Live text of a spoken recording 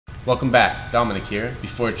Welcome back, Dominic here.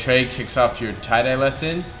 Before Trey kicks off your tie-dye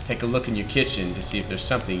lesson, take a look in your kitchen to see if there's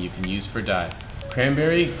something you can use for dye.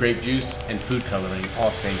 Cranberry, grape juice, and food coloring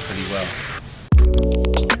all stain pretty well.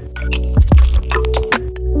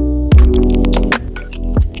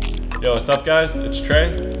 Yo, what's up guys? It's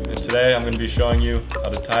Trey, and today I'm going to be showing you how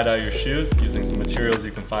to tie-dye your shoes using some materials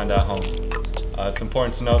you can find at home. It's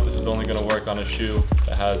important to note this is only going to work on a shoe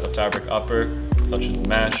that has a fabric upper, such as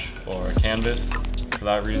mesh or a canvas. For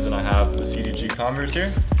that reason I have the CDG Converse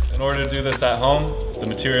here. In order to do this at home, the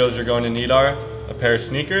materials you're going to need are a pair of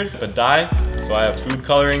sneakers, a dye, so I have food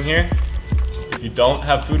coloring here. If you don't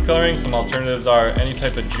have food coloring, some alternatives are any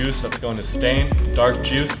type of juice that's going to stain, dark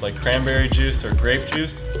juice like cranberry juice or grape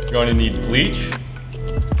juice. You're going to need bleach,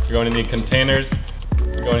 you're going to need containers,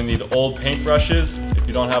 you're going to need old paintbrushes. If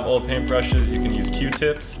you don't have old paintbrushes, you can use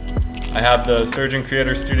Q-tips. I have the Surgeon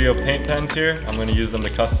Creator Studio paint pens here. I'm going to use them to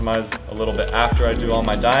customize a little bit after I do all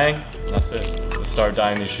my dyeing. And that's it. Let's start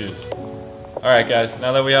dyeing these shoes. Alright guys,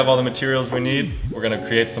 now that we have all the materials we need, we're going to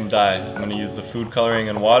create some dye. I'm going to use the food coloring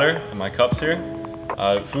and water in my cups here.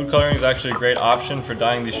 Food coloring is actually a great option for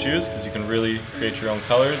dyeing these shoes because you can really create your own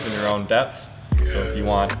colors and your own depths. So if you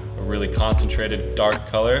want a really concentrated dark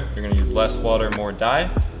color, you're going to use less water, more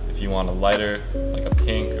dye. If you want a lighter, like a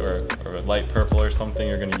pink or a light purple or something,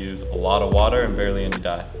 you're going to use a lot of water and barely any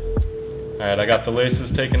dye. Alright, I got the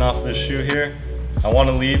laces taken off this shoe here. I want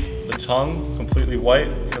to leave the tongue completely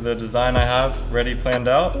white for the design I have ready planned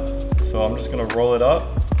out. So I'm just going to roll it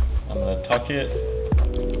up. I'm going to tuck it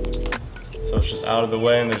so it's just out of the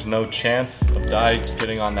way and there's no chance of dye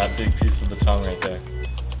getting on that big piece of the tongue right there.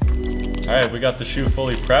 Alright, we got the shoe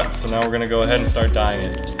fully prepped, so now we're going to go ahead and start dyeing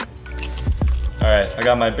it. Alright, I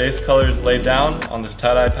got my base colors laid down on this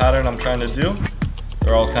tie-dye pattern I'm trying to do.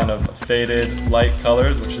 They're all kind of faded, light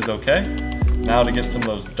colors, which is okay. Now to get some of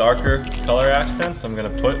those darker color accents, I'm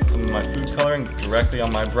going to put some of my food coloring directly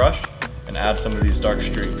on my brush and add some of these dark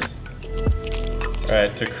streaks.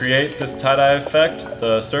 Alright, to create this tie-dye effect,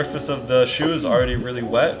 the surface of the shoe is already really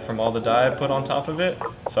wet from all the dye I put on top of it.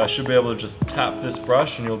 So I should be able to just tap this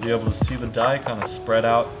brush and you'll be able to see the dye kind of spread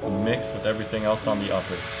out and mix with everything else on the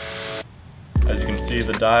upper. As you can see,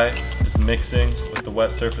 the dye is mixing with the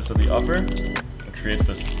wet surface of the upper. It creates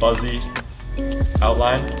this fuzzy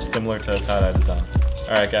outline similar to a tie-dye design.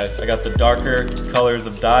 Alright guys, I got the darker colors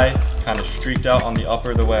of dye kind of streaked out on the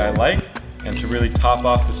upper the way I like. And to really top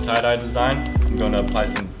off this tie-dye design, I'm going to apply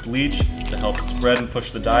some bleach to help spread and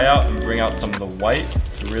push the dye out and bring out some of the white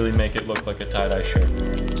to really make it look like a tie-dye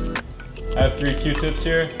shirt. I have 3 Q-tips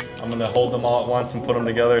here. I'm going to hold them all at once and put them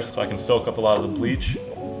together so I can soak up a lot of the bleach.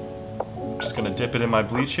 Just gonna dip it in my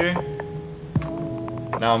bleach here.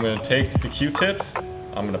 Now I'm gonna take the Q-tips,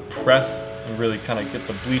 I'm gonna press and really kind of get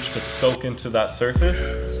the bleach to soak into that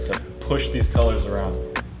surface to push these colors around.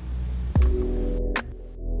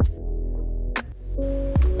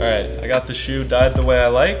 Alright, I got the shoe dyed the way I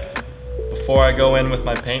like. Before I go in with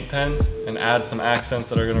my paint pens and add some accents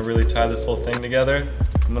that are gonna really tie this whole thing together,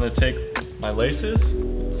 I'm gonna take my laces,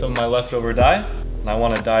 some of my leftover dye, and I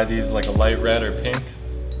wanna dye these like a light red or pink.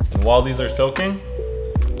 And while these are soaking,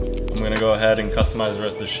 I'm going to go ahead and customize the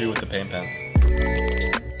rest of the shoe with the paint pens.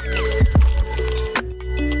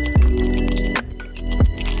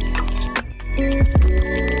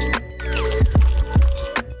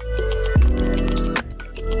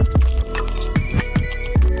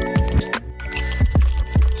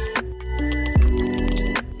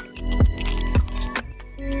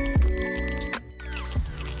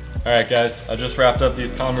 Alright guys, I just wrapped up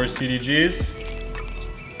these Converse CDGs.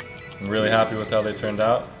 I'm really happy with how they turned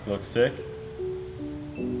out. They look sick.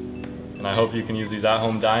 And I hope you can use these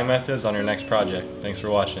at-home dyeing methods on your next project. Thanks for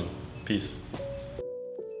watching. Peace.